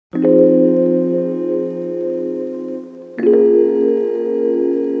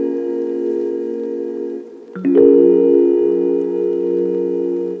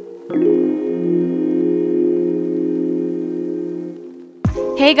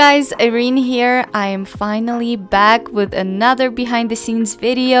Hey guys, Irene here. I am finally back with another behind the scenes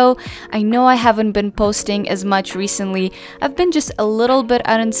video. I know I haven't been posting as much recently. I've been just a little bit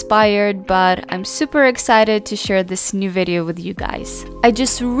uninspired, but I'm super excited to share this new video with you guys. I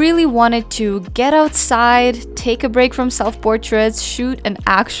just really wanted to get outside, take a break from self-portraits, shoot an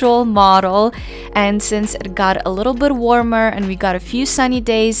actual model, and since it got a little bit warmer and we got a few sunny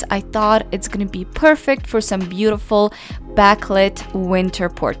days, I thought it's gonna be perfect for some beautiful backlit winter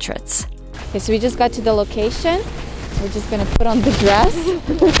portraits. Okay, so we just got to the location. We're just gonna put on the dress.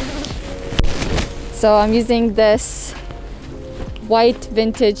 So I'm using this white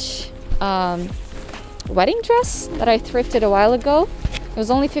vintage wedding dress that I thrifted a while ago. It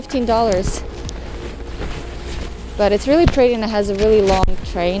was only $15, but it's really pretty and it has a really long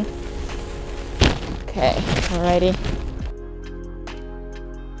train. Okay, alrighty.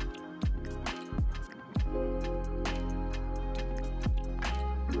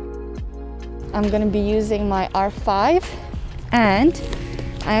 I'm gonna be using my R5 and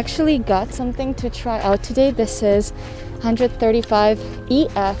I actually got something to try out today. This is 135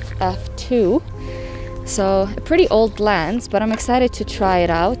 EF-F2. So a pretty old lens, but I'm excited to try it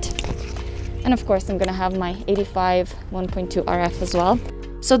out. And of course I'm gonna have my 85 1.2 RF as well.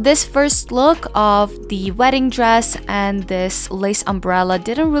 So this first look of the wedding dress and this lace umbrella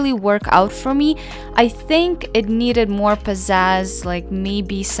didn't really work out for me. I think it needed more pizzazz, like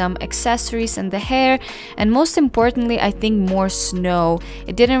maybe some accessories in the hair, and most importantly, I think more snow.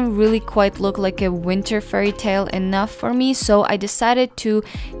 It didn't really quite look like a winter fairy tale enough for me, so I decided to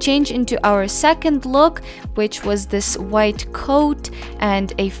change into our second look, which was this white coat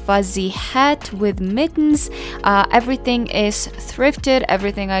and a fuzzy hat with mittens. Everything is thrifted,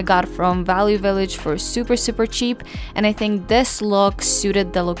 everything I got from Value Village for super cheap, and I think this look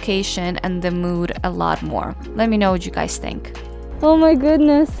suited the location and the mood a lot more. Let me know what you guys think. Oh my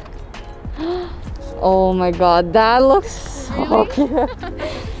goodness. Oh my god, that looks so cute.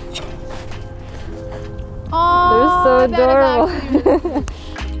 Oh, they're so adorable.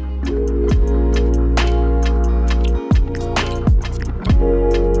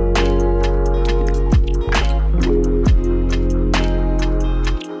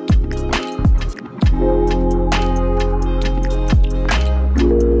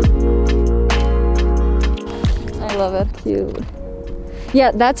 Love it. Cute.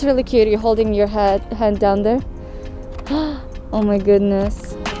 Yeah, that's really cute. You're holding your hand down there. Oh my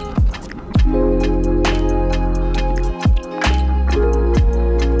goodness.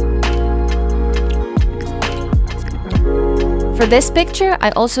 For this picture, I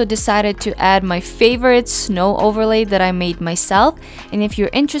also decided to add my favorite snow overlay that I made myself. And if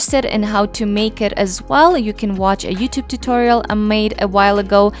you're interested in how to make it as well, you can watch a YouTube tutorial I made a while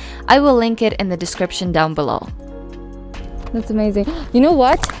ago. I will link it in the description down below. That's amazing. You know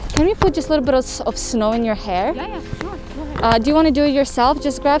what? Can we put just a little bit of snow in your hair? Yeah, sure. Go ahead. Do you want to do it yourself?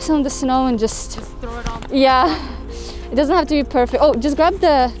 Just grab some of the snow and just throw it on. Yeah. It doesn't have to be perfect. Oh, just grab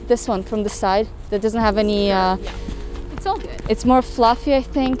this one from the side that doesn't have any... Yeah. It's all good. It's more fluffy, I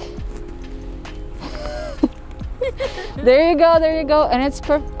think. There you go, there you go. And it's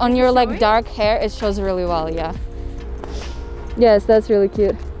on your like dark hair. It shows really well, yeah. Yes, that's really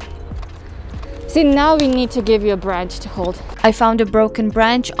cute. See, now we need to give you a branch to hold. I found a broken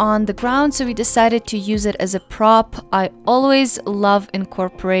branch on the ground, so we decided to use it as a prop. I always love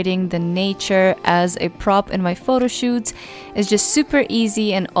incorporating the nature as a prop in my photo shoots. It's just super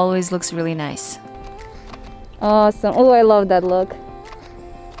easy and always looks really nice. Awesome. Oh, I love that look.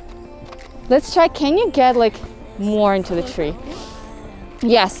 Let's try. Can you get like more into the tree?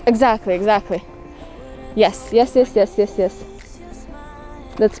 Yes, exactly. Yes.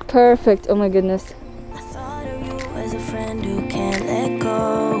 That's perfect. Oh my goodness. I thought of you as a friend who can't let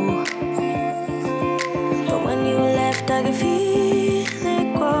go. But when you left, I could feel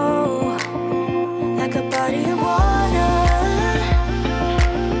it grow. Like a body of water.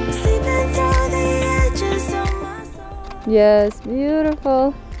 Sleeping through the edges of my soul. Yes,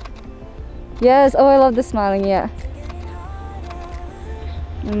 beautiful. Yes, oh, I love the smiling, yeah.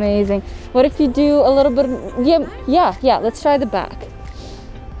 Amazing. What if you do a little bit of, yeah, let's try the back.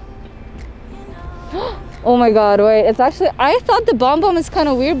 Oh my god, wait, it's actually, I thought the bomb is kind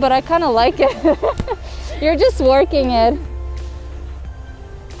of weird, but I kind of like it. You're just working it.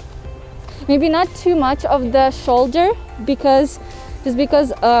 Maybe not too much of the shoulder, because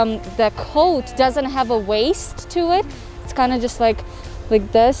the coat doesn't have a waist to it. It's kind of just like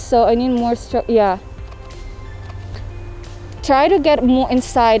this, so I need more yeah. Try to get more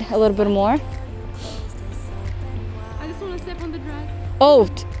inside a little bit more. I just want to step on the dress. Oh,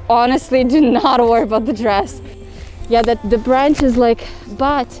 honestly, do not worry about the dress. Yeah, that the branch is like,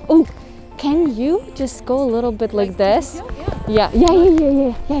 but oh, can you just go a little bit like this? Yeah.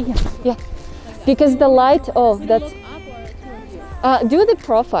 Yeah. Because the light, oh, that's do the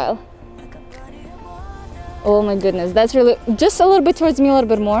profile. Oh my goodness, that's really, just a little bit towards me, a little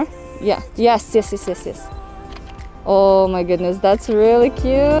bit more. Yeah, yes. Oh my goodness, that's really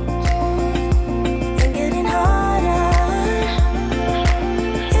cute.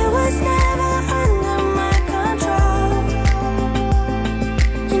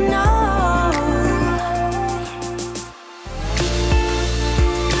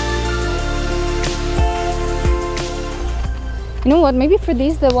 You know what, maybe for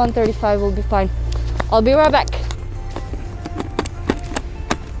these the 135 will be fine. I'll be right back.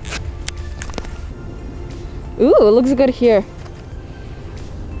 Ooh, it looks good here.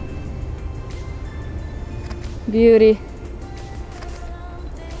 Beauty.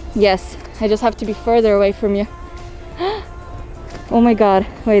 Yes, I just have to be further away from you. Oh my god,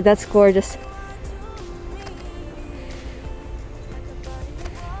 wait, that's gorgeous.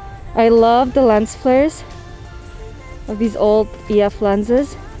 I love the lens flares of these old EF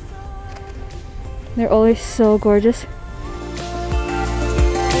lenses. They're always so gorgeous.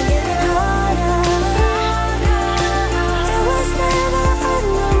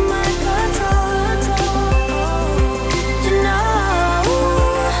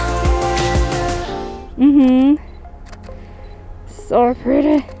 So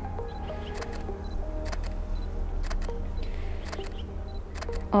pretty.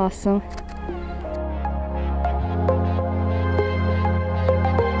 Awesome.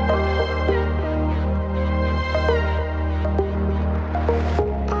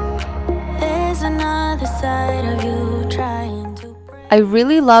 I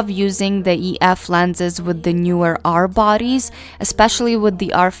really love using the EF lenses with the newer R bodies, especially with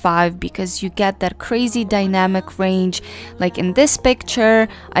the R5, because you get that crazy dynamic range. Like in this picture,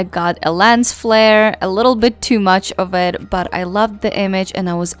 I got a lens flare, a little bit too much of it, but I loved the image and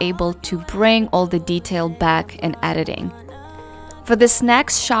I was able to bring all the detail back in editing. For this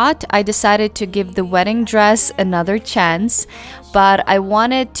next shot, I decided to give the wedding dress another chance, but I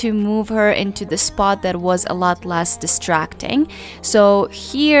wanted to move her into the spot that was a lot less distracting. So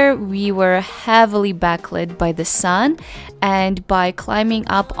here we were heavily backlit by the sun, and by climbing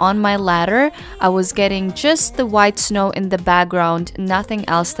up on my ladder, I was getting just the white snow in the background, nothing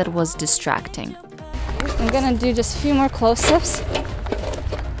else that was distracting. I'm gonna do just a few more close-ups.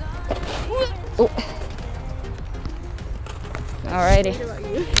 Alrighty.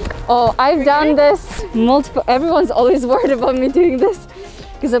 Oh, I've done this multiple. Everyone's always worried about me doing this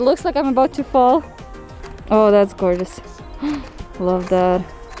because it looks like I'm about to fall. Oh, that's gorgeous. Love that.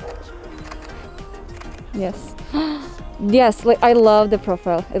 Yes. Yes, like I love the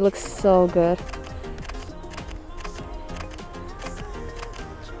profile. It looks so good.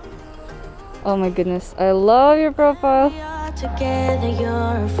 Oh my goodness, I love your profile. Together,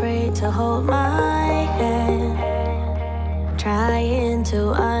 you're afraid to hold my hand. Trying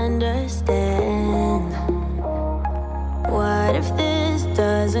to understand. What if this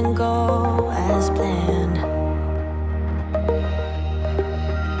doesn't go as planned?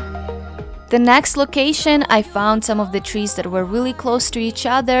 The next location, I found some of the trees that were really close to each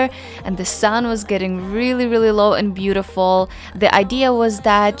other and the sun was getting really low and beautiful. The idea was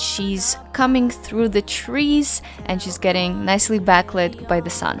that she's coming through the trees and she's getting nicely backlit by the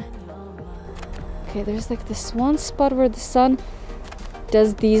sun. Okay, there's like this one spot where the sun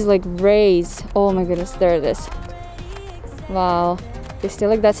does these like rays. Oh my goodness, there it is. Wow. Okay, stay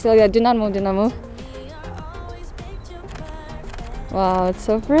like that, stay like that. Do not move, do not move. Wow, it's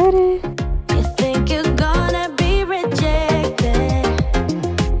so pretty. You think you're gonna be rejected?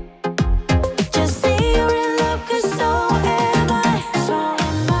 Just say you're in love, 'cause so am I. So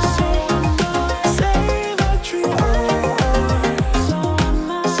am I. Say that you are. So am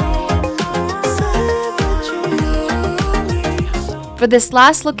I. For this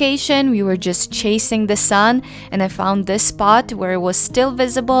last location, we were just chasing the sun and I found this spot where it was still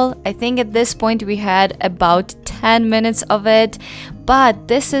visible. I think at this point we had about 10 minutes of it, but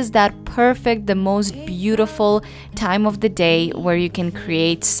this is that perfect, the most beautiful time of the day where you can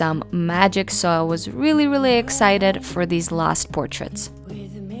create some magic. So I was really excited for these last portraits.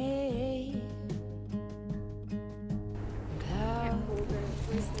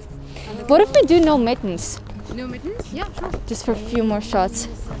 What if we do no mittens? No mittens? Yeah, sure. Just for a few more shots.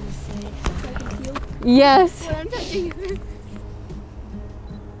 Yes. What I'm touching.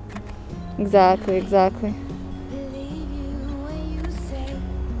 Exactly.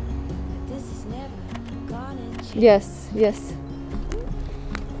 Yes.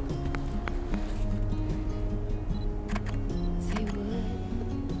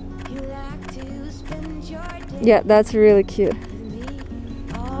 Yeah, that's really cute.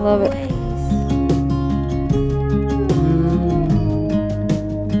 Love it.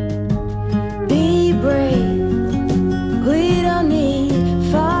 Be brave. We don't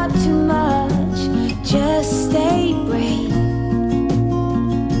need far too much. Just stay brave.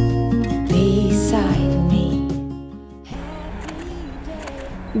 Beside me.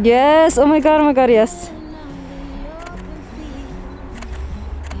 Yes, oh my god, yes.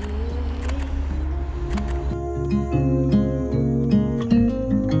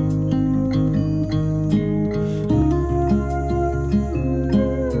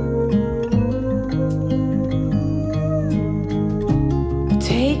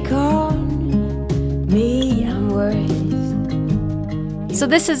 Take on me, I'm worth. So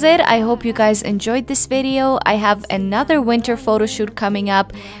this is it. I hope you guys enjoyed this video. I have another winter photo shoot coming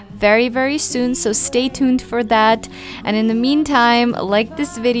up very soon, so stay tuned for that. And in the meantime, like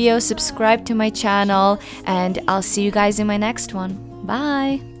this video, subscribe to my channel, and I'll see you guys in my next one.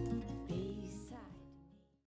 Bye!